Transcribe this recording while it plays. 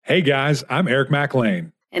Hey guys, I'm Eric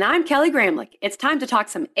McLean. And I'm Kelly Gramlich. It's time to talk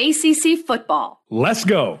some ACC football. Let's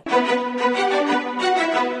go.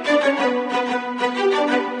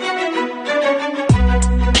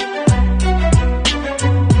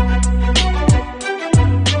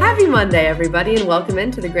 Happy Monday, everybody, and welcome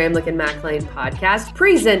into the Gramlich and McLean podcast,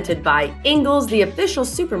 presented by Ingles, the official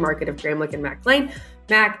supermarket of Gramlich and McLean.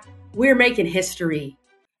 Mac, we're making history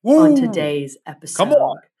on today's episode. Come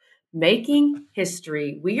on. Making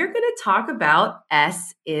history. We are going to talk about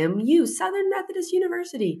SMU, Southern Methodist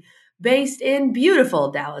University, based in beautiful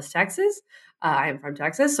Dallas, Texas. I am from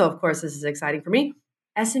Texas, so of course this is exciting for me.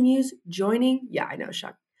 SMU's joining,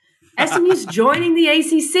 Chuck. SMU's joining the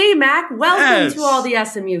ACC, Mac. Welcome to all the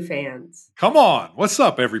SMU fans. Come on. What's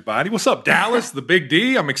up, everybody? What's up, Dallas, the Big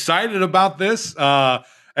D? I'm excited about this.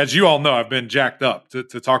 As you all know, I've been jacked up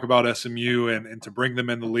to talk about SMU and to bring them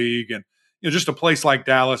in the league. And just a place like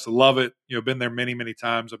Dallas, I love it. Been there many, many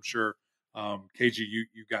times. I'm sure, KG,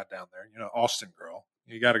 you got down there. Austin girl,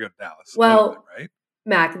 you got to go to Dallas. Well, bit, right?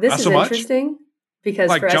 Mac, this is interesting because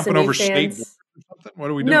like for jumping SMU over fans, state or something. What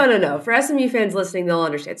are we doing? No. For SMU fans listening, they'll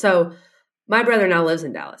understand. So, my brother now lives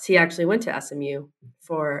in Dallas. He actually went to SMU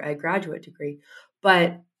for a graduate degree,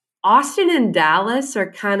 but Austin and Dallas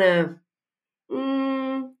are kind of,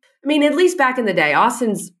 at least back in the day,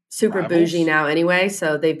 Austin's super bougie now anyway,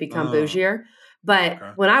 so they've become bougier.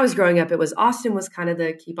 But when I was growing up, Austin was kind of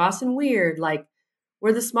the keep Austin weird. Like,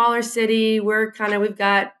 we're the smaller city. We're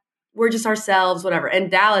just ourselves, whatever.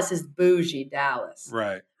 And Dallas is bougie Dallas.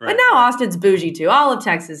 Right. But now Austin's bougie too. All of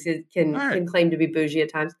Texas can claim to be bougie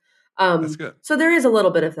at times. That's good. So there is a little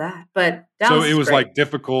bit of that. But Dallas it was great. Like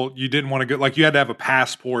difficult. You didn't want to go, like you had to have a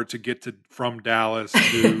passport to get from Dallas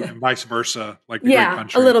to and vice versa. Like the great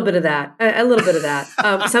country. A little bit of that. A little bit of that.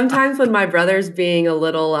 Sometimes when my brother's being a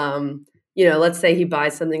little, let's say he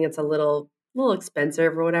buys something that's a little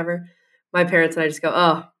expensive or whatever, my parents and I just go,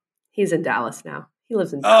 oh, he's in Dallas now. He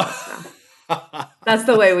lives in Dallas now. That's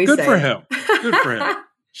the way we say it. Good for him.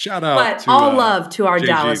 Shout out but to all love to our JG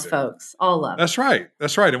Dallas there. folks. All love. That's right.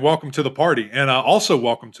 And welcome to the party. And also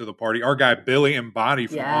welcome to the party, our guy Billy Embody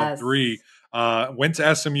from On 3. Went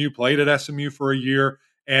to SMU, played at SMU for a year.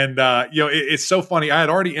 And, it's so funny. I had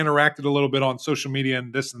already interacted a little bit on social media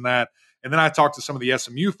and this and that. And then I talked to some of the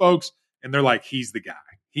SMU folks, and they're like, he's the guy.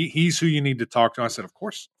 He's who you need to talk to. I said, of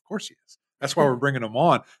course he is. That's why we're bringing him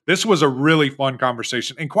on. This was a really fun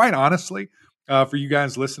conversation. And quite honestly, for you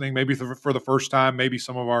guys listening, maybe for the first time, maybe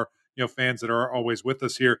some of our fans that are always with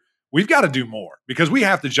us here, we've got to do more because we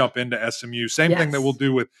have to jump into SMU. Same thing that we'll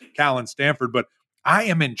do with Cal and Stanford. But I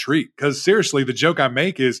am intrigued because seriously, the joke I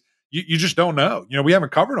make is you just don't know. We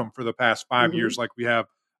haven't covered them for the past 5 years like we have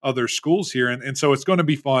other schools here. And so it's going to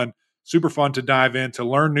be fun, super fun to dive in, to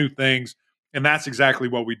learn new things. And that's exactly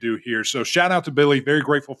what we do here. So shout out to Billy. Very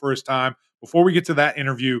grateful for his time. Before we get to that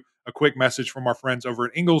interview, a quick message from our friends over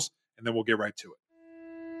at Ingles, and then we'll get right to it.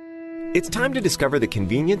 It's time to discover the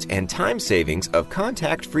convenience and time savings of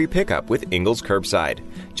contact-free pickup with Ingles Curbside.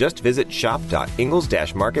 Just visit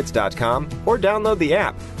shop.ingles-markets.com or download the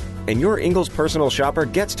app. And your Ingles personal shopper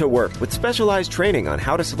gets to work with specialized training on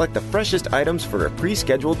how to select the freshest items for a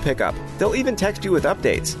pre-scheduled pickup. They'll even text you with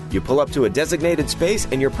updates. You pull up to a designated space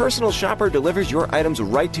and your personal shopper delivers your items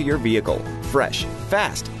right to your vehicle. Fresh,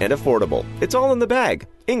 fast, and affordable. It's all in the bag.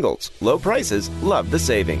 Ingles. Low prices. Love the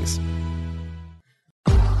savings.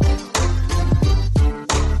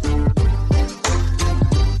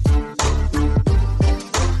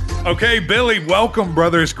 Okay, Billy, welcome,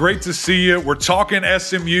 brother. It's great to see you. We're talking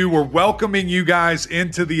SMU. We're welcoming you guys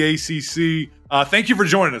into the ACC. Thank you for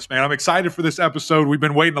joining us, man. I'm excited for this episode. We've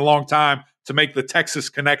been waiting a long time to make the Texas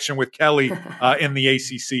connection with Kelly in the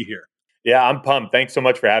ACC here. Yeah, I'm pumped. Thanks so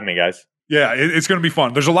much for having me, guys. Yeah, it's going to be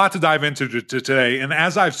fun. There's a lot to dive into today. And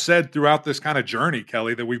as I've said throughout this kind of journey,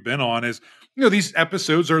 Kelly, that we've been on is, these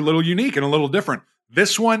episodes are a little unique and a little different.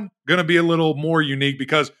 This one going to be a little more unique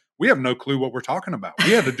because we have no clue what we're talking about.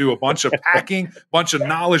 We had to do a bunch of packing, bunch of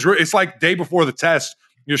knowledge. It's like day before the test.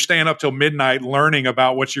 You're staying up till midnight learning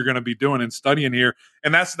about what you're going to be doing and studying here.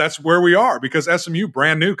 And that's where we are because SMU,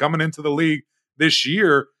 brand new, coming into the league this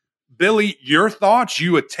year. Billy, your thoughts?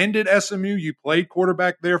 You attended SMU. You played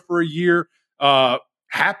quarterback there for a year.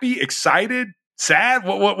 Happy, excited, sad?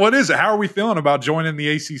 What is it? How are we feeling about joining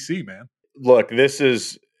the ACC, man? Look,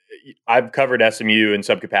 I've covered SMU in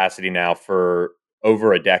some capacity now for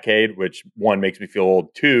over a decade, which one makes me feel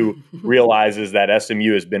old. Two, realizes that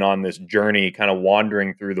SMU has been on this journey kind of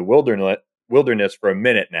wandering through the wilderness for a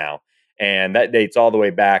minute now. And that dates all the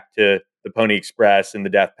way back to the Pony Express and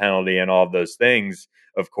the death penalty and all of those things,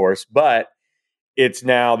 of course. But it's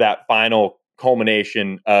now that final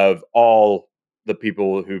culmination of all the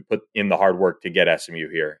people who put in the hard work to get SMU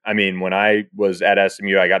here. I mean, when I was at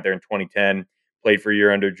SMU, I got there in 2010, played for a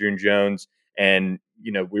year under June Jones, and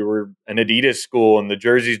we were an Adidas school, and the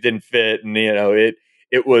jerseys didn't fit, and it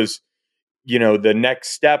was. The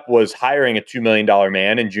next step was hiring a $2 million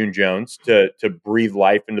man in June Jones to breathe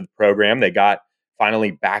life into the program. They got finally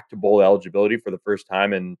back to bowl eligibility for the first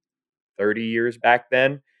time in 30 years back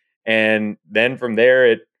then. And then from there,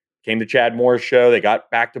 it came to Chad Moore's show. They got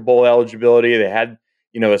back to bowl eligibility. They had,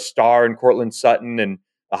 a star in Cortland Sutton, and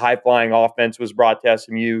the high-flying offense was brought to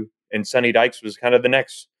SMU. And Sonny Dykes was kind of the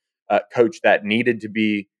next coach that needed to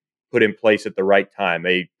be put in place at the right time,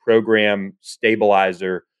 a program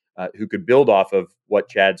stabilizer who could build off of what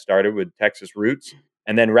Chad started with Texas roots.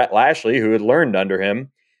 And then Rhett Lashley, who had learned under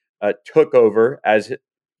him, took over as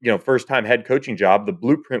first-time head coaching job. The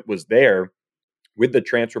blueprint was there with the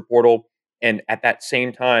transfer portal, and at that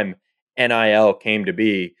same time, NIL came to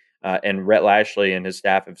be, and Rhett Lashley and his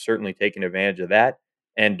staff have certainly taken advantage of that.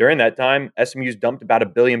 And during that time, SMU's dumped about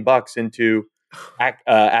 $1 billion into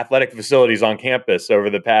athletic facilities on campus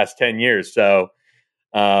over the past 10 years. So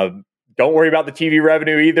don't worry about the TV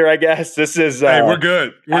revenue either, I guess. This is hey, we're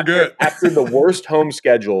good. We're good. After the worst home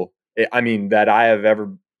schedule, that I have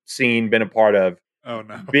ever seen, been a part of. Oh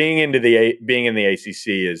no! Being in the ACC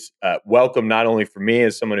is welcome, not only for me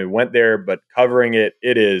as someone who went there, but covering it.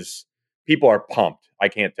 It is, people are pumped. I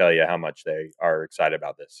can't tell you how much they are excited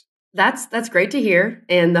about this. That's great to hear.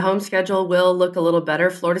 And the home schedule will look a little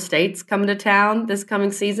better. Florida State's coming to town this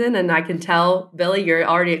coming season, and I can tell, Billy, you're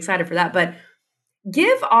already excited for that. But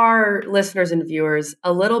give our listeners and viewers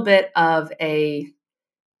a little bit of a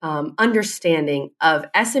understanding of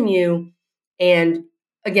SMU, and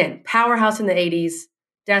again, powerhouse in the 80s,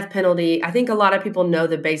 death penalty. I think a lot of people know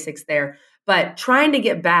the basics there, but trying to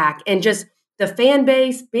get back and just the fan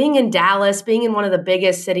base, being in Dallas, being in one of the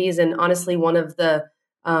biggest cities and honestly one of the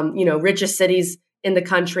richest cities in the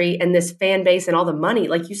country, and this fan base and all the money,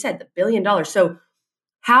 like you said, the $1 billion. So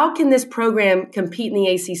how can this program compete in the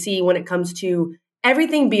ACC when it comes to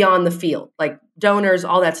everything beyond the field, like donors,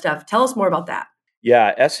 all that stuff? Tell us more about that.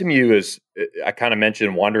 Yeah, SMU is, I kind of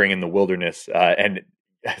mentioned wandering in the wilderness, and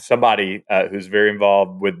somebody who's very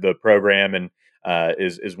involved with the program and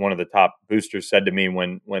is one of the top boosters said to me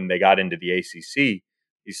when they got into the ACC,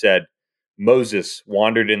 he said, Moses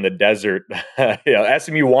wandered in the desert.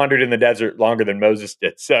 SMU wandered in the desert longer than Moses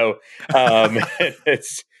did. So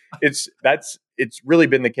it's really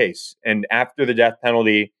been the case. And after the death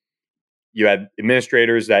penalty, you had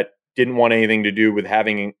administrators that didn't want anything to do with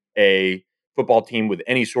having a football team with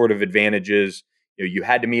any sort of advantages. You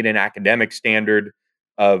had to meet an academic standard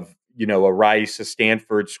of, a Rice, a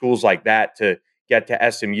Stanford, schools like that to get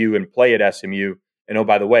to SMU and play at SMU. And oh,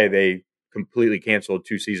 by the way, they completely canceled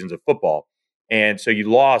 2 seasons of football. And so you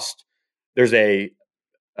lost, there's a,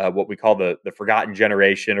 what we call the forgotten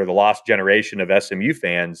generation or the lost generation of SMU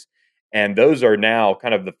fans. And those are now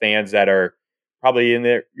kind of the fans that are probably in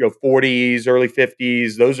their 40s, early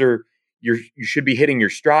 50s. Those are, you should be hitting your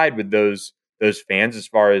stride with those fans as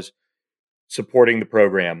far as supporting the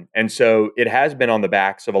program. And so it has been on the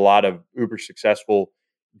backs of a lot of uber successful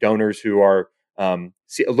donors who are a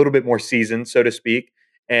little bit more seasoned, so to speak.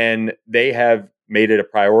 And they have made it a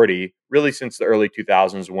priority really since the early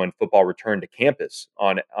 2000s when football returned to campus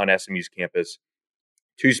on SMU's campus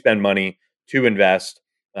to spend money, to invest.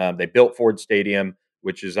 They built Ford Stadium,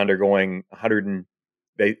 which is undergoing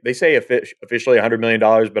they say officially $100 million,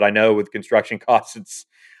 but I know with construction costs, it's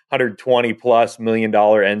 $120+ million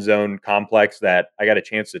end zone complex that I got a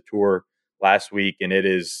chance to tour last week. And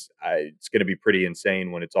it's going to be pretty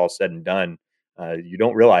insane when it's all said and done. You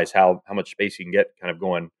don't realize how much space you can get kind of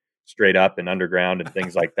going straight up and underground and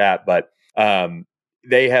things like that. But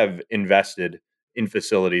they have invested in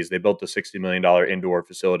facilities. They built a $60 million indoor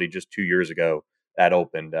facility just 2 years ago that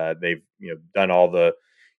opened. They've done all the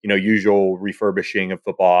usual refurbishing of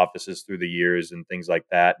football offices through the years and things like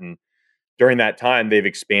that. And during that time, they've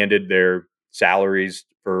expanded their salaries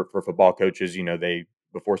for football coaches.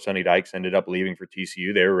 Before Sonny Dykes ended up leaving for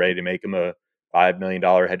TCU, they were ready to make him a $5 million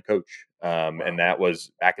head coach. Wow. And that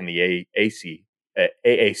was back in the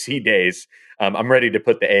AAC days. I'm ready to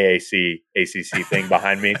put the ACC thing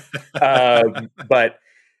behind me. But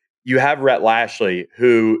you have Rhett Lashley,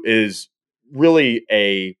 who is really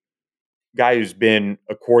a guy who's been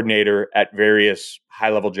a coordinator at various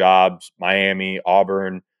high-level jobs, Miami,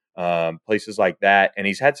 Auburn, places like that. And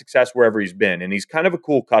he's had success wherever he's been. And he's kind of a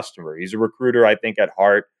cool customer. He's a recruiter, I think, at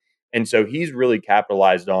heart. And so he's really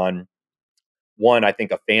capitalized on, one, I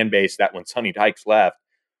think a fan base that when Sonny Dykes left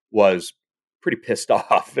was pretty pissed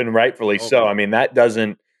off, and rightfully so. I mean, that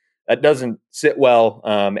doesn't that doesn't sit well,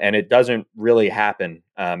 and it doesn't really happen.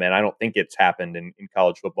 And I don't think it's happened in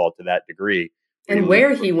college football to that degree. And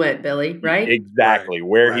where he went, Billy, right? Exactly.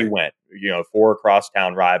 Where he went, for a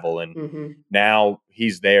crosstown rival. And now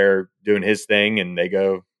he's there doing his thing, and they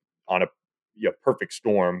go on a perfect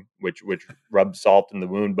storm, which rubs salt in the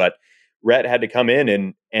wound. But Rhett had to come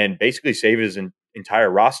in and basically save his entire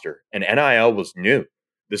roster. And NIL was new.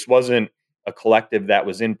 This wasn't a collective that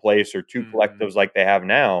was in place or two collectives like they have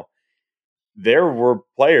now. There were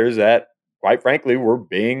players that, quite frankly, were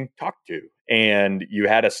being talked to. And you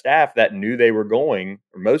had a staff that knew they were going,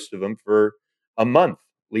 or most of them, for a month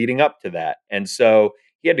leading up to that. And so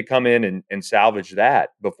he had to come in and salvage that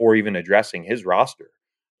before even addressing his roster.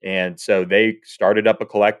 And so they started up a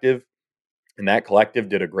collective, and that collective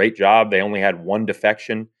did a great job. They only had one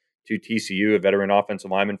defection to TCU, a veteran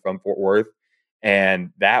offensive lineman from Fort Worth. And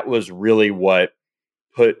that was really what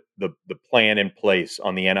put the plan in place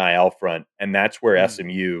on the NIL front. And that's where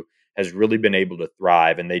SMU has really been able to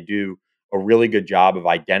thrive. And they do a really good job of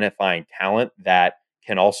identifying talent that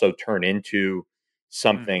can also turn into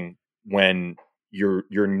something when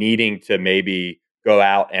you're needing to maybe go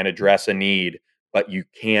out and address a need, but you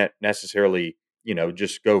can't necessarily,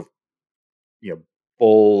 just go,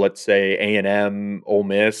 full, let's say A&M, Ole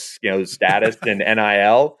Miss, status and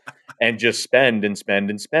NIL, and just spend and spend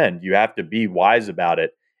and spend. You have to be wise about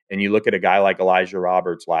it. And you look at a guy like Elijah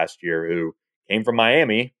Roberts last year, who came from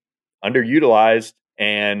Miami, underutilized,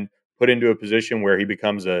 and put into a position where he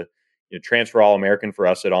becomes a transfer All-American for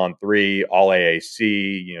us at On3,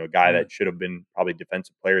 All-AAC, a guy that should have been probably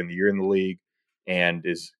Defensive Player in the Year in the league, and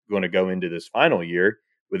is going to go into this final year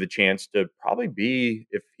with a chance to probably be,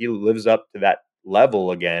 if he lives up to that level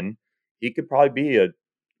again, he could probably be a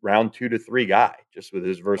round 2 to 3 guy just with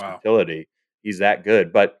his versatility. Wow. He's that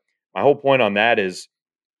good. But my whole point on that is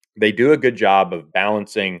they do a good job of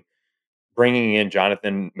balancing, bringing in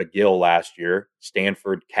Jonathan McGill last year,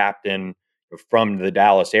 Stanford captain from the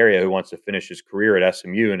Dallas area, who wants to finish his career at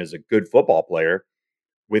SMU and is a good football player,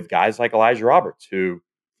 with guys like Elijah Roberts, who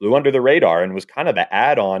flew under the radar and was kind of the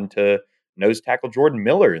add-on to nose tackle Jordan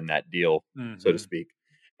Miller in that deal, so to speak.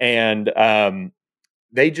 And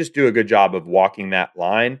they just do a good job of walking that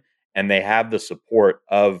line, and they have the support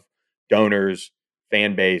of donors,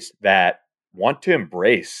 fan base that want to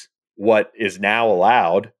embrace what is now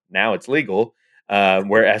allowed. Now it's legal,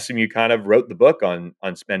 where SMU kind of wrote the book on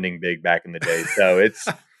spending big back in the day. So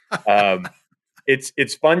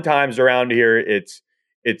it's fun times around here.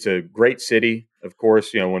 It's a great city, of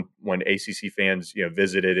course. When ACC fans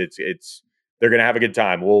visit it, they're going to have a good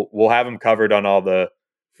time. We'll have them covered on all the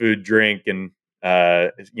food, drink, and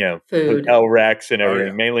food, hotel wrecks and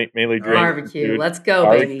everything. Mainly drink, barbecue. Let's go,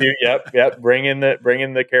 barbecue, baby. Yep. Bring in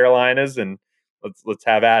the Carolinas, and let's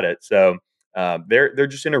have at it. So they're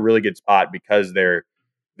just in a really good spot because they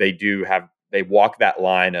walk that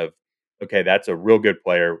line of, okay, that's a real good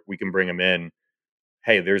player. We can bring him in.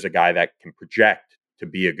 Hey, there's a guy that can project to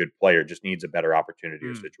be a good player, just needs a better opportunity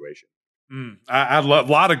or situation. I love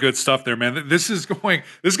a lot of good stuff there, man. This is going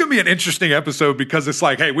to be an interesting episode because it's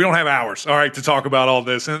like, hey, we don't have hours, all right, to talk about all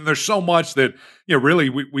this. And there's so much that, really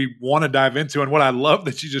we want to dive into. And what I love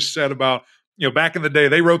that you just said about, back in the day,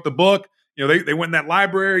 they wrote the book, they went in that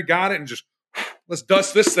library, got it, and just, let's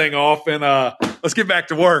dust this thing off and let's get back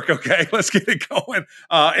to work. Okay, let's get it going.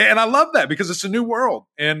 And I love that because it's a new world.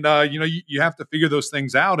 And, you have to figure those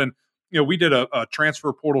things out. And, we did a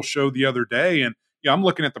transfer portal show the other day, and I'm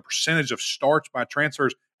looking at the percentage of starts by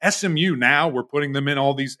transfers. SMU now, we're putting them in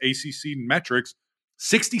all these ACC metrics,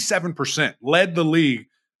 67% led the league.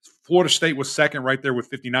 Florida State was second right there with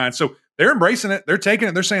 59. So they're embracing it. They're taking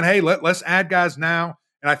it. They're saying, hey, let's add guys now.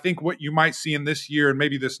 And I think what you might see in this year and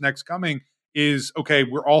maybe this next coming is, okay,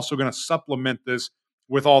 we're also going to supplement this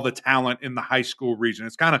with all the talent in the high school region.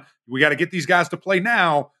 It's kind of, we got to get these guys to play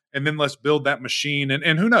now, and then let's build that machine.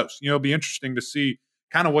 And who knows, it'll be interesting to see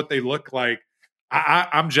kind of what they look like.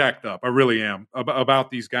 I'm jacked up. I really am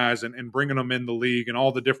about these guys and bringing them in the league and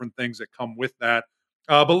all the different things that come with that.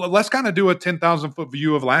 But let's kind of do a 10,000 foot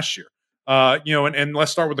view of last year, and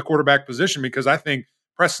let's start with the quarterback position, because I think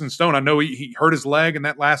Preston Stone, I know he hurt his leg in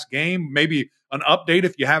that last game. Maybe an update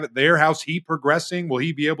if you have it there. How's he progressing? Will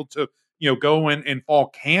he be able to, go in fall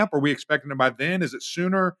camp? Are we expecting him by then? Is it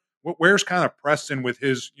sooner? Where's kind of Preston with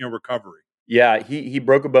his, recovery? Yeah, he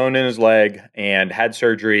broke a bone in his leg and had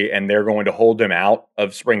surgery, and they're going to hold him out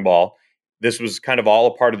of spring ball. This was kind of all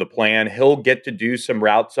a part of the plan. He'll get to do some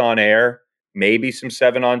routes on air, maybe some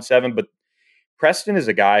 7-on-7, but Preston is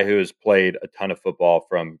a guy who has played a ton of football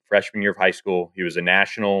from freshman year of high school. He was a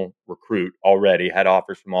national recruit already, had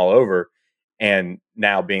offers from all over, and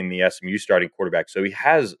now being the SMU starting quarterback. So he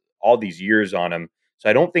has all these years on him. So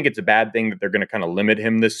I don't think it's a bad thing that they're going to kind of limit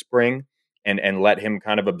him this spring and let him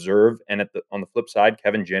kind of observe. And on the flip side,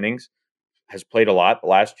 Kevin Jennings has played a lot the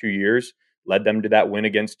last 2 years, led them to that win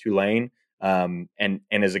against Tulane, and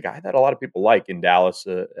is a guy that a lot of people like in Dallas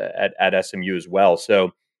at SMU as well.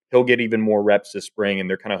 So he'll get even more reps this spring, and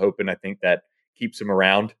they're kind of hoping, I think, that keeps him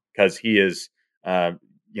around because he is,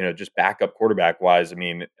 just backup quarterback wise. I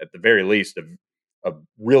mean, at the very least, a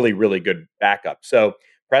really, really good backup. So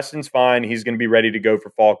Preston's fine. He's going to be ready to go for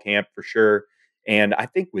fall camp for sure. And I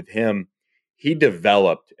think with him, he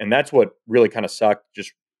developed, and that's what really kind of sucked,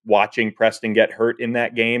 just watching Preston get hurt in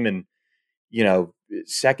that game. And,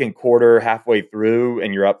 second quarter, halfway through,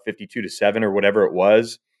 and you're up 52-7 or whatever it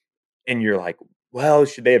was. And you're like, well,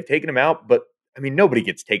 should they have taken him out? But I mean, nobody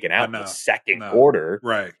gets taken out in the second quarter.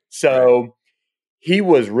 Right. So he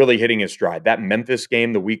was really hitting his stride. That Memphis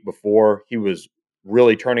game the week before, he was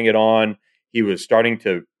really turning it on. He was starting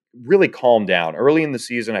to really calm down. Early in the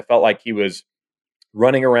season, I felt like he was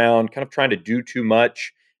running around, kind of trying to do too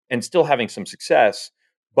much and still having some success,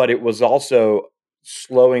 but it was also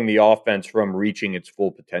slowing the offense from reaching its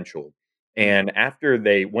full potential. And after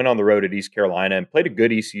they went on the road at East Carolina and played a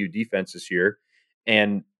good ECU defense this year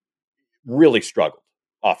and really struggled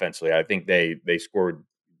offensively, I think they scored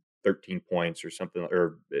 13 points or something,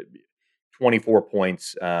 or 24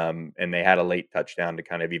 points, and they had a late touchdown to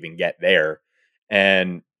kind of even get there.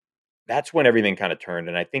 And that's when everything kind of turned.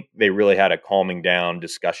 And I think they really had a calming down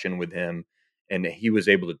discussion with him, and he was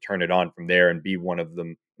able to turn it on from there and be one of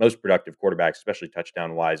the most productive quarterbacks, especially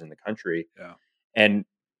touchdown wise, in the country. Yeah. And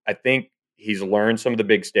I think he's learned some of the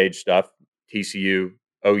big stage stuff, TCU,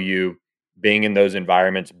 OU, being in those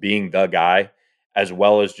environments, being the guy, as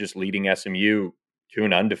well as just leading SMU to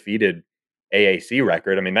an undefeated AAC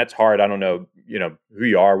record. I mean, that's hard. I don't know, who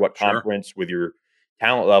you are, what conference with your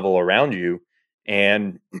talent level around you.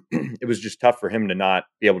 And it was just tough for him to not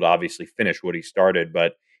be able to obviously finish what he started,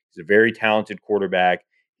 but he's a very talented quarterback.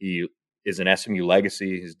 He is an SMU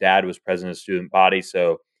legacy. His dad was president of student body.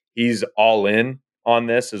 So he's all in on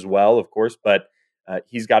this as well, of course, but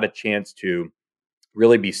he's got a chance to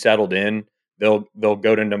really be settled in. They'll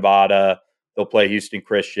go to Nevada, they'll play Houston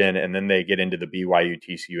Christian, and then they get into the BYU,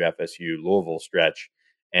 TCU, FSU, Louisville stretch.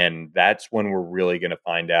 And that's when we're really going to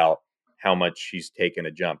find out how much he's taken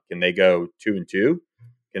a jump. Can they go 2-2?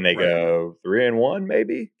 Can they go 3-1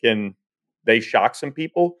 maybe? Can they shock some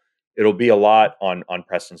people? It'll be a lot on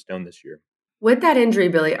Preston Stone this year. With that injury,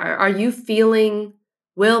 Billy, are you feeling,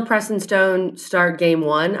 will Preston Stone start game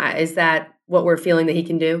one? Is that what we're feeling that he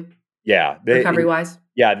can do? Yeah. Recovery-wise?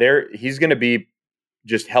 Yeah, he's going to be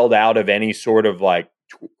just held out of any sort of like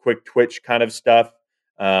quick twitch kind of stuff,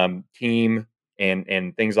 team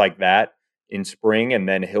and things like that in spring, and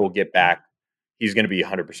then he'll get back. He's going to be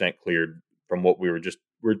 100% cleared from what we're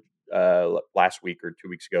last week or 2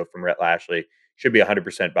 weeks ago from Rhett Lashley. Should be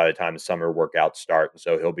 100% by the time the summer workouts start, and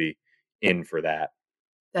so he'll be in for that.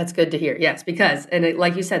 That's good to hear. Yes, because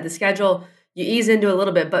like you said, the schedule you ease into a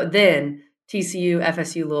little bit, but then TCU,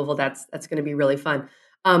 FSU, Louisville, that's going to be really fun.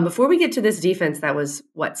 Before we get to this defense that was,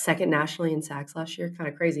 second nationally in sacks last year? Kind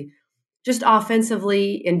of crazy. Just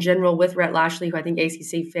offensively in general with Rhett Lashley, who I think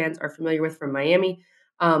ACC fans are familiar with from Miami.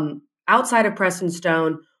 Outside of Preston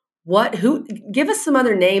Stone, give us some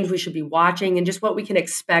other names we should be watching and just what we can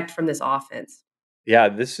expect from this offense. Yeah,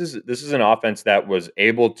 this is an offense that was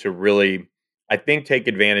able to really, I think, take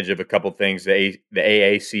advantage of a couple things. The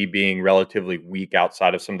AAC being relatively weak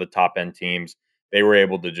outside of some of the top end teams, they were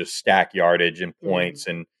able to just stack yardage and points.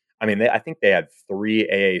 And I mean, I think they had 3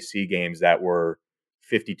 AAC games that were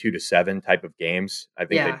 52-7 type of games. I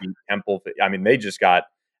think they beat Temple. I mean, they just got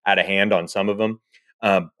out of hand on some of them.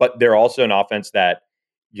 But they're also an offense that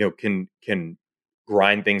can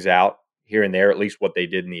grind things out here and there. At least what they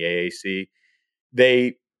did in the AAC.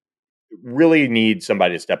 They really need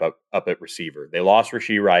somebody to step up at receiver. They lost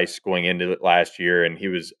Rashee Rice going into it last year, and he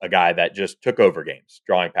was a guy that just took over games,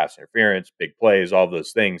 drawing pass interference, big plays, all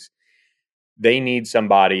those things. They need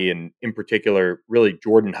somebody, and in particular, really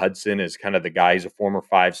Jordan Hudson is kind of the guy. He's a former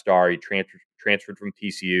 5-star. He transferred from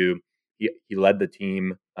TCU. He led the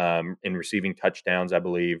team in receiving touchdowns, I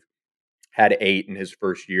believe, had 8 in his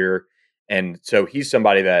first year. And so he's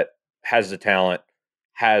somebody that has the talent,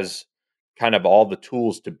 has kind of all the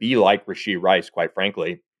tools to be like Rashee Rice, quite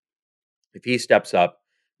frankly. If he steps up,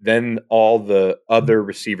 then all the other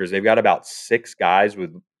receivers, they've got about 6 guys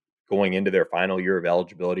with going into their final year of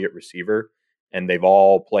eligibility at receiver, and they've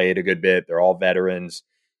all played a good bit. They're all veterans.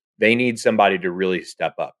 They need somebody to really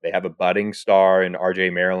step up. They have a budding star in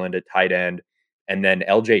RJ Maryland at tight end, and then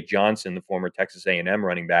LJ Johnson, the former Texas A&M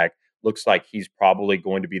running back, looks like he's probably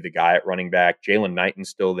going to be the guy at running back. Jalen Knighton's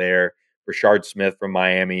still there. Rashard Smith from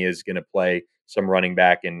Miami is going to play some running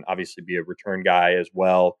back and obviously be a return guy as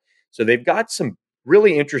well. So they've got some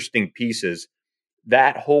really interesting pieces.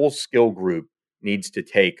 That whole skill group needs to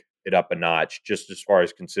take it up a notch just as far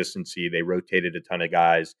as consistency. They rotated a ton of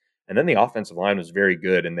guys. And then the offensive line was very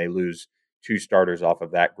good, and they lose 2 starters off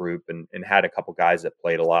of that group and had a couple guys that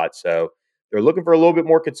played a lot. So they're looking for a little bit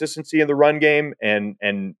more consistency in the run game, and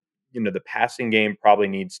the passing game probably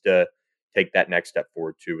needs to take that next step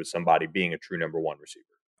forward too, with somebody being a true number 1 receiver.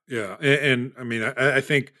 Yeah, and I mean, I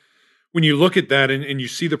think when you look at that and you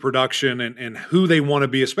see the production and who they want to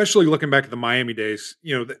be, especially looking back at the Miami days,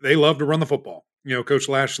 they love to run the football. Coach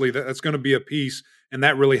Lashley, that's going to be a piece, and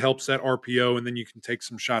that really helps that RPO, and then you can take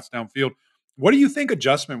some shots downfield. What do you think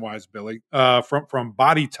adjustment-wise, Billy, from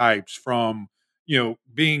body types, from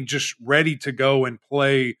being just ready to go and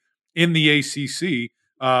play in the ACC?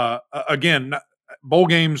 Again, bowl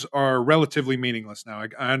games are relatively meaningless now.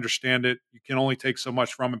 I understand it. You can only take so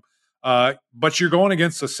much from them. But you're going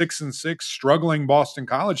against a 6-6 struggling Boston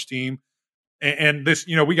College team. And this,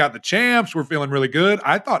 we got the champs. We're feeling really good.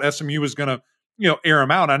 I thought SMU was going to, air them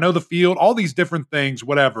out. I know the field, all these different things,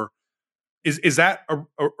 whatever. Is that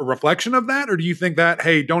a reflection of that? Or do you think that,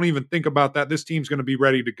 hey, don't even think about that. This team's going to be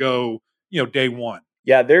ready to go, day one?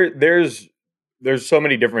 Yeah, there's so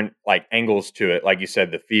many different angles to it. Like you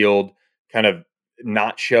said, the field kind of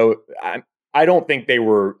not show. I don't think they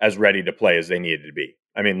were as ready to play as they needed to be.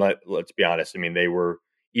 I mean, let's be honest. I mean, they were,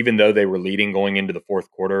 even though they were leading going into the fourth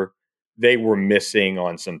quarter, they were missing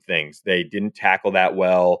on some things. They didn't tackle that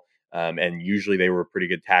well. And usually they were a pretty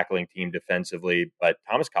good tackling team defensively, but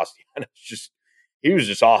Thomas Castellanos he was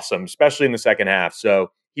just awesome, especially in the second half.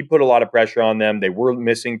 So he put a lot of pressure on them. They were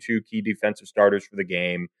missing 2 key defensive starters for the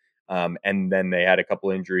game. And then they had a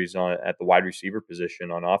couple injuries at the wide receiver position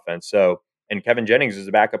on offense. So, and Kevin Jennings is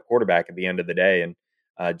a backup quarterback at the end of the day, and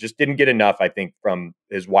just didn't get enough, I think, from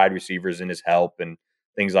his wide receivers and his help and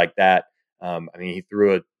things like that. I mean, he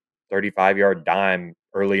threw a 35-yard dime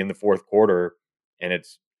early in the fourth quarter, and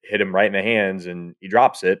it's hit him right in the hands, and he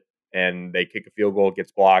drops it, and they kick a field goal, it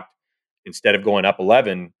gets blocked. Instead of going up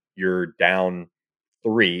 11, you're down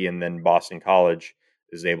 3, and then Boston College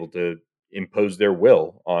is able to impose their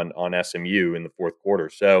will on SMU in the fourth quarter.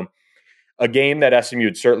 So a game that SMU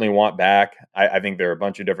would certainly want back. I think there are a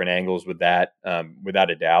bunch of different angles with that, without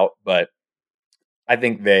a doubt. But I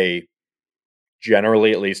think they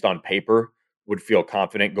generally, at least on paper, would feel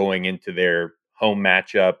confident going into their home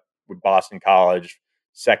matchup with Boston College,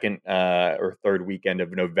 second or third weekend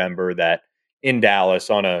of November, that in Dallas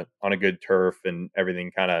on a good turf and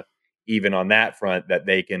everything kind of even on that front, that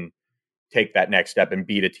they can take that next step and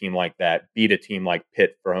beat a team like that, beat a team like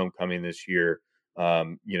Pitt for homecoming this year.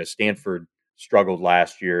 Stanford struggled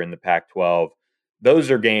last year in the Pac-12.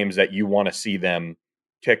 Those are games that you want to see them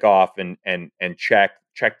tick off and check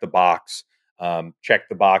the box,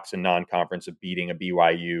 in non-conference of beating a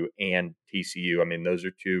BYU and TCU. I mean, those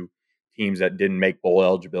are 2 teams that didn't make bowl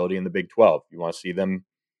eligibility in the Big 12. You want to see them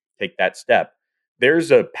take that step.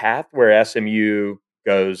 There's a path where SMU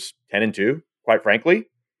goes 10-2, quite frankly.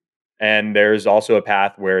 And there's also a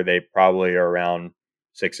path where they probably are around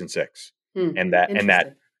 6-6, and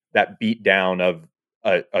that beat down of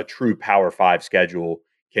a true Power 5 schedule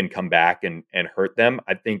can come back and hurt them.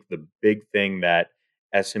 I think the big thing that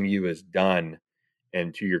SMU has done,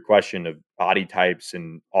 and to your question of body types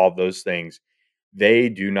and all those things, they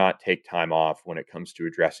do not take time off when it comes to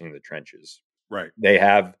addressing the trenches. Right. They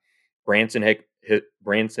have Branson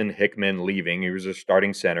Hickman leaving. He was a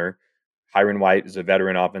starting center. Hiron White is a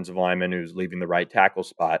veteran offensive lineman who's leaving the right tackle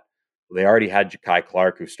spot. They already had Ja'Kai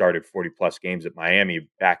Clark, who started 40-plus games at Miami,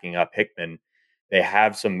 backing up Hickman. They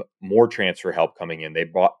have some more transfer help coming in. They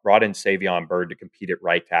brought in Savion Byrd to compete at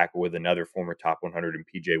right tackle with another former top 100 in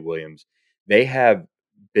P.J. Williams. They have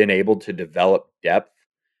been able to develop depth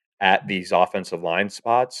at these offensive line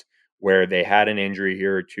spots where they had an injury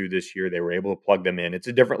here or 2 this year. They were able to plug them in. It's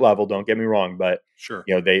a different level, don't get me wrong, but sure,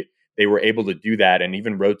 they were able to do that and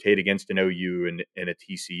even rotate against an OU and a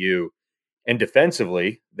TCU. And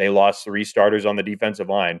defensively, they lost 3 starters on the defensive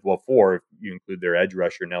line. Well, 4 if you include their edge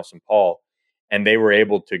rusher, Nelson Paul. And they were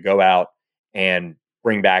able to go out and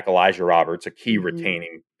bring back Elijah Roberts, a key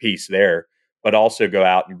retaining piece there, but also go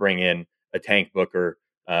out and bring in a Tank Booker,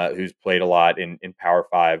 who's played a lot in Power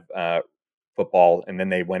 5 football. And then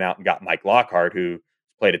they went out and got Mike Lockhart, who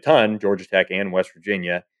played a ton, Georgia Tech and West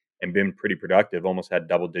Virginia, and been pretty productive, almost had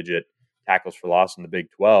double-digit tackles for loss in the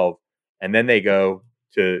Big 12. And then they go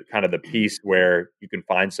to kind of the piece where you can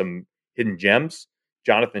find some hidden gems.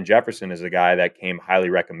 Jonathan Jefferson is a guy that came highly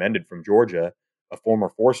recommended from Georgia, a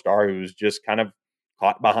former 4-star who was just kind of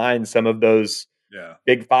caught behind some of those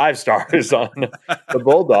big 5-stars on the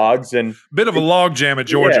Bulldogs, and bit of a logjam at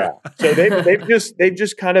Georgia. Yeah. So they've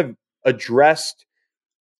just kind of addressed,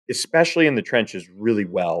 especially in the trenches, really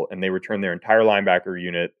well, and they returned their entire linebacker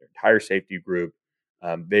unit, their entire safety group.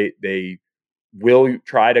 They will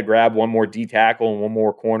try to grab one more D tackle and one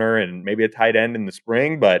more corner and maybe a tight end in the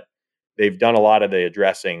spring, but they've done a lot of the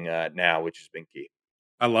addressing now, which has been key.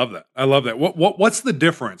 I love that. What's the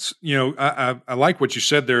difference? I like what you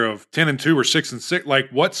said there of 10-2 or 6-6. Like,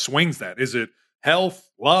 what swings that? Is it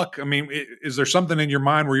health, luck? I mean, is there something in your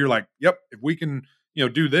mind where you're like, yep, if we can,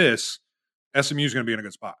 do this, SMU is going to be in a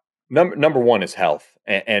good spot? Number one is health,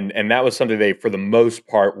 and that was something they, for the most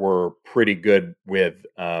part, were pretty good with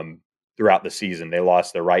throughout the season. They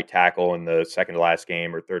lost their right tackle in the second to last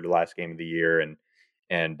game or third to last game of the year, and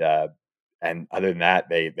other than that,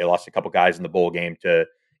 they lost a couple guys in the bowl game to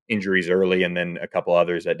injuries early, and then a couple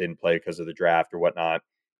others that didn't play because of the draft or whatnot.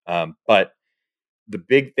 But the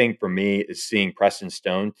big thing for me is seeing Preston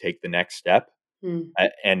Stone take the next step.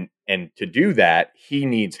 And to do that, he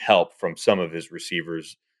needs help from some of his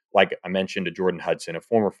receivers. Like I mentioned, to Jordan Hudson, a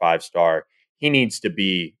former 5-star, he needs to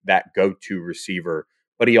be that go-to receiver.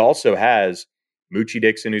 But he also has Moochie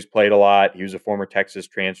Dixon, who's played a lot. He was a former Texas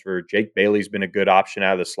transfer. Jake Bailey's been a good option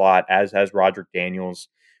out of the slot, as has Roderick Daniels.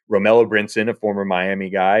 Romello Brinson, a former Miami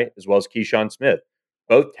guy, as well as Keyshawn Smith.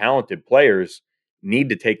 Both talented players need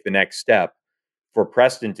to take the next step for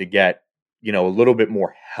Preston to get, a little bit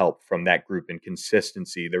more help from that group and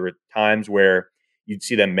consistency. There were times where you'd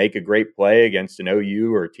see them make a great play against an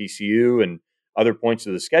OU or TCU and other points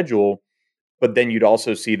of the schedule, but then you'd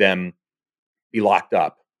also see them be locked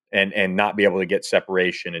up and not be able to get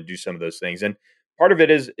separation and do some of those things. And part of it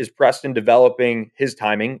is Preston developing his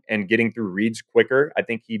timing and getting through reads quicker. I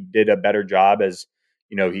think he did a better job as,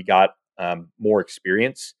 he got more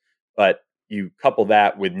experience. But you couple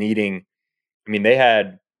that with needing, they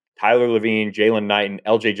had Tyler Levine, Jalen Knighton,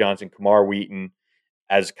 LJ Johnson, Kamar Wheaton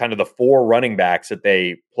as kind of the 4 running backs that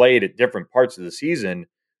they played at different parts of the season.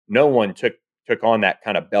 No one took on that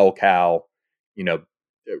kind of bell cow,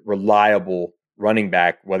 reliable running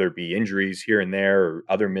back, whether it be injuries here and there or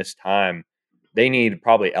other missed time. They need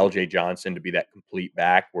probably LJ Johnson to be that complete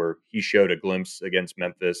back, where he showed a glimpse against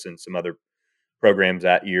Memphis and some other programs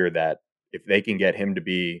that year that if they can get him to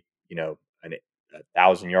be, a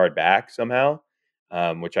 1,000-yard back somehow,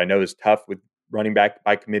 which I know is tough with running back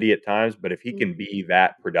by committee at times, but if he can be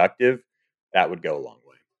that productive, that would go a long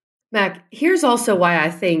way. Mac, here's also why I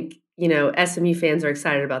think, SMU fans are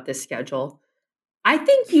excited about this schedule. I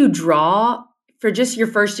think you draw for just your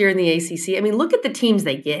first year in the ACC. Look at the teams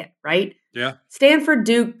they get, right? Yeah. Stanford,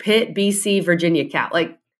 Duke, Pitt, BC, Virginia, Cal.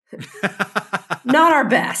 Not our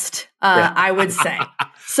best, I would say.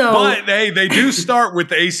 So, but they do start with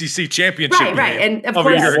the ACC championship, right, and of a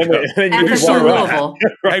course, year ago. FSU Louisville.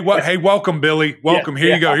 Hey, welcome, Billy. Welcome.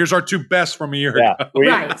 Here you go. Here's our 2 best from a year ago.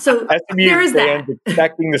 Right. So SMU there is that.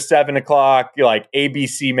 Expecting the 7:00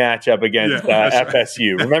 ABC matchup against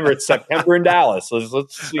FSU. Right. Remember, it's September in Dallas.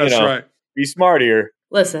 Let's right. Be smart here.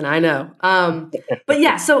 Listen, I know. But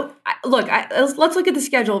yeah. So look, let's look at the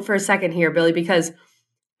schedule for a second here, Billy, because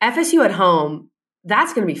FSU at home,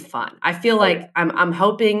 that's going to be fun. I feel like I'm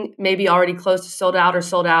hoping maybe already close to sold out or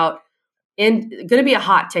sold out. And going to be a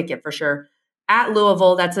hot ticket for sure. At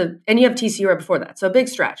Louisville, and you have TCU right before that. So a big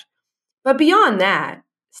stretch. But beyond that,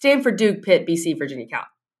 Stanford, Duke, Pitt, BC, Virginia, Cal.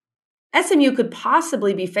 SMU could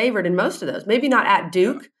possibly be favored in most of those. Maybe not at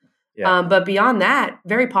Duke, but beyond that,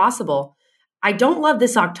 very possible. I don't love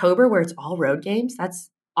this October where it's all road games.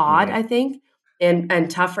 That's odd, I think, and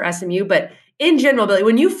tough for SMU. But in general, Billy,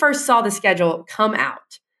 when you first saw the schedule come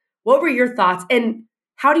out, what were your thoughts? And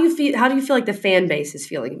how do you feel like the fan base is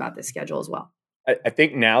feeling about this schedule as well? I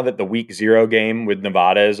think now that the week 0 game with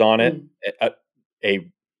Nevada is on it,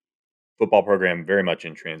 a football program very much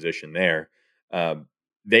in transition there,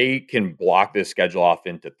 they can block this schedule off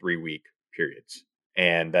into 3-week periods.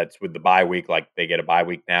 And that's with the bye week. Like, they get a bye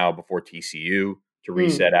week now before TCU to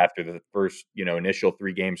reset after the first, initial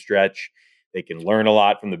 3-game stretch. They can learn a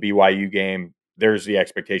lot from the BYU game. There's the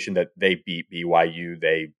expectation that they beat BYU.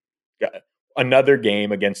 They got another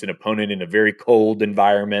game against an opponent in a very cold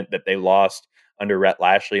environment that they lost under Rhett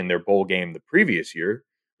Lashley in their bowl game the previous year.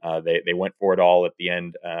 They went for it all at the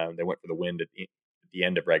end. They went for the win at the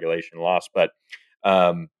end of regulation, lost. But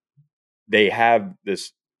they have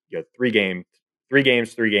this 3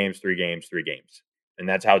 games, and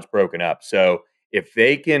that's how it's broken up. So if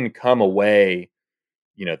they can come away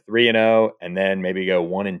 3-0 and then maybe go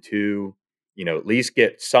 1-2, at least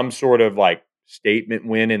get some sort of statement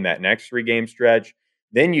win in that next 3-game stretch,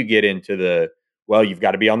 then you get into Well, you've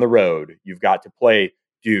got to be on the road. You've got to play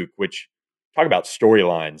Duke, which talk about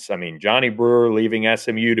storylines. I mean, Johnny Brewer leaving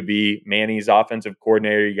SMU to be Manny's offensive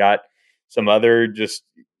coordinator. You got some other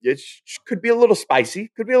it could be a little spicy.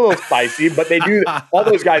 But they do. All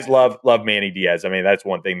those guys love Manny Diaz. I mean, that's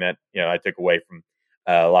one thing that I took away from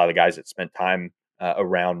a lot of the guys that spent time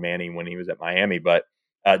around Manny when he was at Miami. But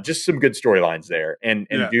just some good storylines there. And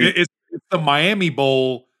Duke, it's the Miami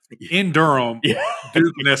Bowl in Durham, Duke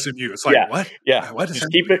and SMU. It's like what? Yeah, what just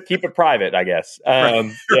keep it private, I guess.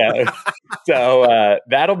 Yeah. So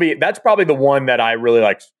that's probably the one that I really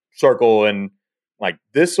like circle and like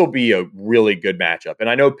this will be a really good matchup. And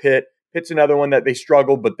I know Pitt's another one that they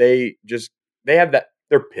struggle, but they have that.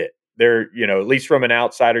 They're Pitt. They're at least from an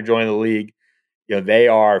outsider joining the league, they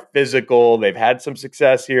are physical. They've had some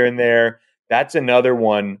success here and there. That's another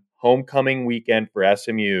one, homecoming weekend for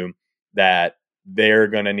SMU that they're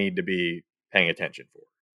going to need to be paying attention for.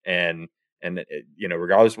 And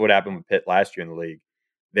regardless of what happened with Pitt last year in the league,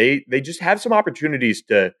 they just have some opportunities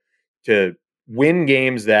to win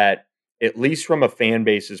games that, at least from a fan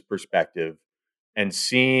base's perspective, and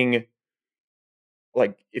seeing,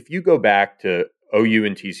 like, if you go back to OU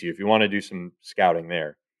and TCU, if you want to do some scouting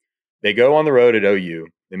there, they go on the road at OU,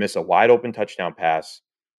 they miss a wide open touchdown pass,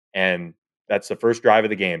 and that's the first drive of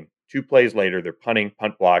the game. 2 plays later, they're punting,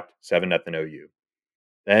 punt blocked, 7-0 OU.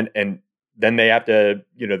 And then they have to,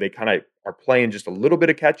 they kind of are playing just a little bit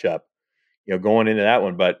of catch up, going into that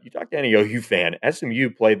one. But you talk to any OU fan,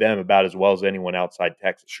 SMU played them about as well as anyone outside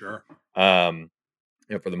Texas. Sure. For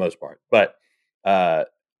the most part. But the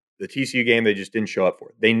TCU game, they just didn't show up for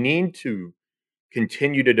it. They need to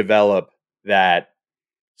continue to develop that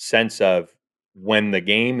sense of when the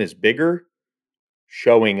game is bigger,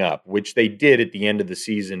 showing up, which they did at the end of the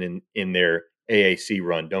season in their AAC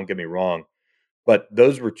run. Don't get me wrong. But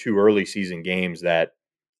those were 2 early season games that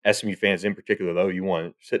SMU fans in particular, though, you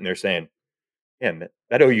want sitting there saying, man,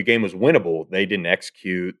 that OU game was winnable. They didn't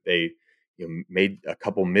execute. They made a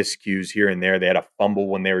couple miscues here and there. They had a fumble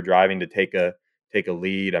when they were driving to take a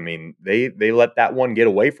lead. I mean, they let that one get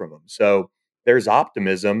away from them. So there's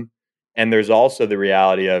optimism, and there's also the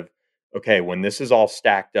reality of, okay, when this is all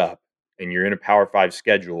stacked up and you're in a Power 5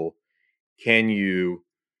 schedule, can you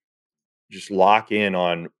just lock in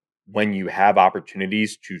on when you have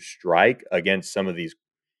opportunities to strike against some of these?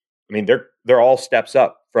 I mean, they're all steps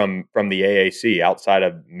up from the AAC outside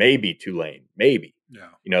of maybe Tulane, maybe.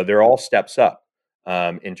 Yeah. They're all steps up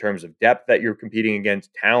in terms of depth that you're competing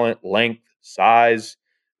against, talent, length, size.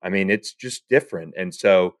 I mean, it's just different. And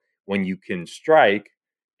so when you can strike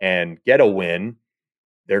and get a win,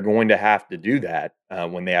 they're going to have to do that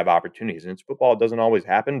when they have opportunities. And it's football. It doesn't always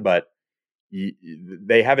happen, but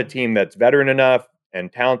they have a team that's veteran enough and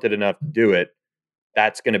talented enough to do it.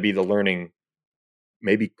 That's going to be the learning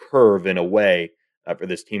maybe curve in a way for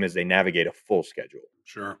this team as they navigate a full schedule.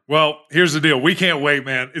 Sure. Well, here's the deal. We can't wait,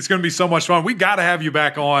 man. It's going to be so much fun. We got to have you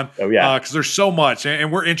back on. Oh, yeah. Because there's so much.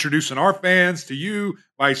 And we're introducing our fans to you,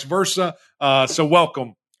 vice versa. So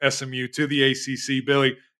welcome, SMU, to the ACC.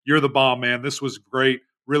 Billy, you're the bomb, man. This was great.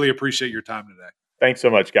 Really appreciate your time today. Thanks so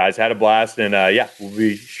much, guys. Had a blast. And, we'll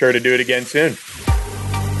be sure to do it again soon.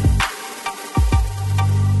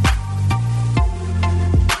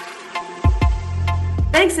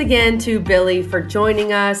 Thanks again to Billy for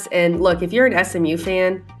joining us. And look, if you're an SMU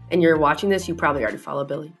fan and you're watching this, you probably already follow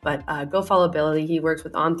Billy. But go follow Billy. He works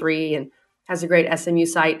with On3 and has a great SMU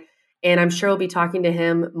site. And I'm sure we'll be talking to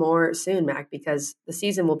him more soon, Mac, because the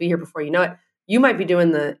season will be here before you know it. You might be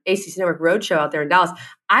doing the ACC Network Roadshow out there in Dallas.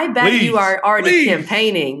 I bet you are already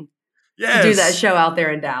campaigning to do that show out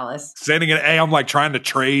there in Dallas. Sending an A, I'm like trying to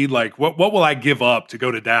trade. Like, what will I give up to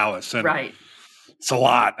go to Dallas? And right. It's a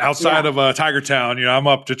lot outside of Tiger Town. I'm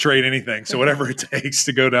up to trade anything. So whatever it takes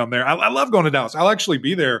to go down there. I love going to Dallas. I'll actually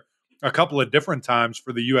be there a couple of different times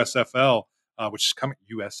for the USFL, which is coming.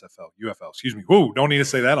 UFL, excuse me. Whoa, don't need to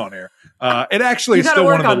say that on air. It actually is still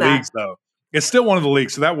one of the leagues, though. It's still one of the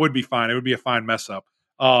leagues, so that would be fine. It would be a fine mess up.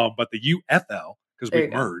 But the UFL, because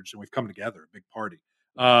we've merged and we've come together, a big party.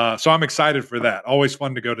 So I'm excited for that. Always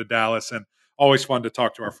fun to go to Dallas and always fun to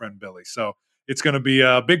talk to our friend Billy. So it's going to be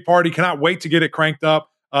a big party. Cannot wait to get it cranked up.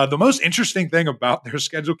 The most interesting thing about their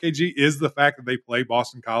schedule, KG, is the fact that they play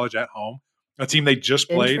Boston College at home, a team they just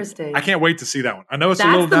played. I can't wait to see that one. I know it's That's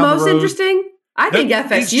a little down the road. That's the most interesting? I think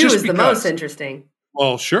FSU is the most interesting.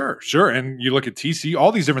 Well, sure. And you look at TC,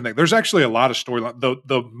 all these different things. There's actually a lot of storyline.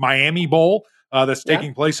 The Miami Bowl that's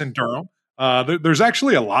taking place in Durham. There's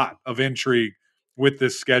actually a lot of intrigue with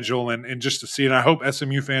this schedule and just to see. And I hope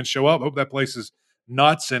SMU fans show up. I hope that place is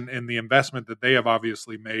nuts and the investment that they have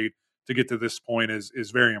obviously made to get to this point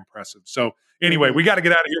is very impressive. So anyway, we got to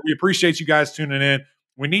get out of here. We appreciate you guys tuning in.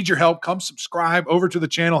 We need your help. Come subscribe over to the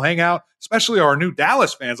channel, hang out, especially our new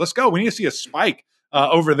Dallas fans. Let's go. We need to see a spike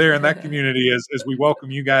over there in that community as we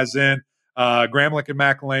welcome you guys in. Graham and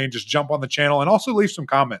Mac Lane, just jump on the channel and also leave some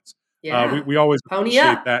comments. Yeah. We always Pony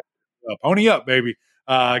appreciate up. that. Pony up, baby.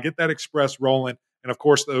 Get that express rolling. And of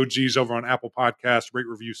course, the OGs over on Apple Podcasts, rate,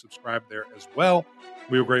 review, subscribe there as well.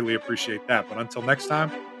 We will greatly appreciate that. But until next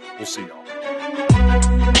time, we'll see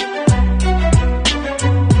y'all.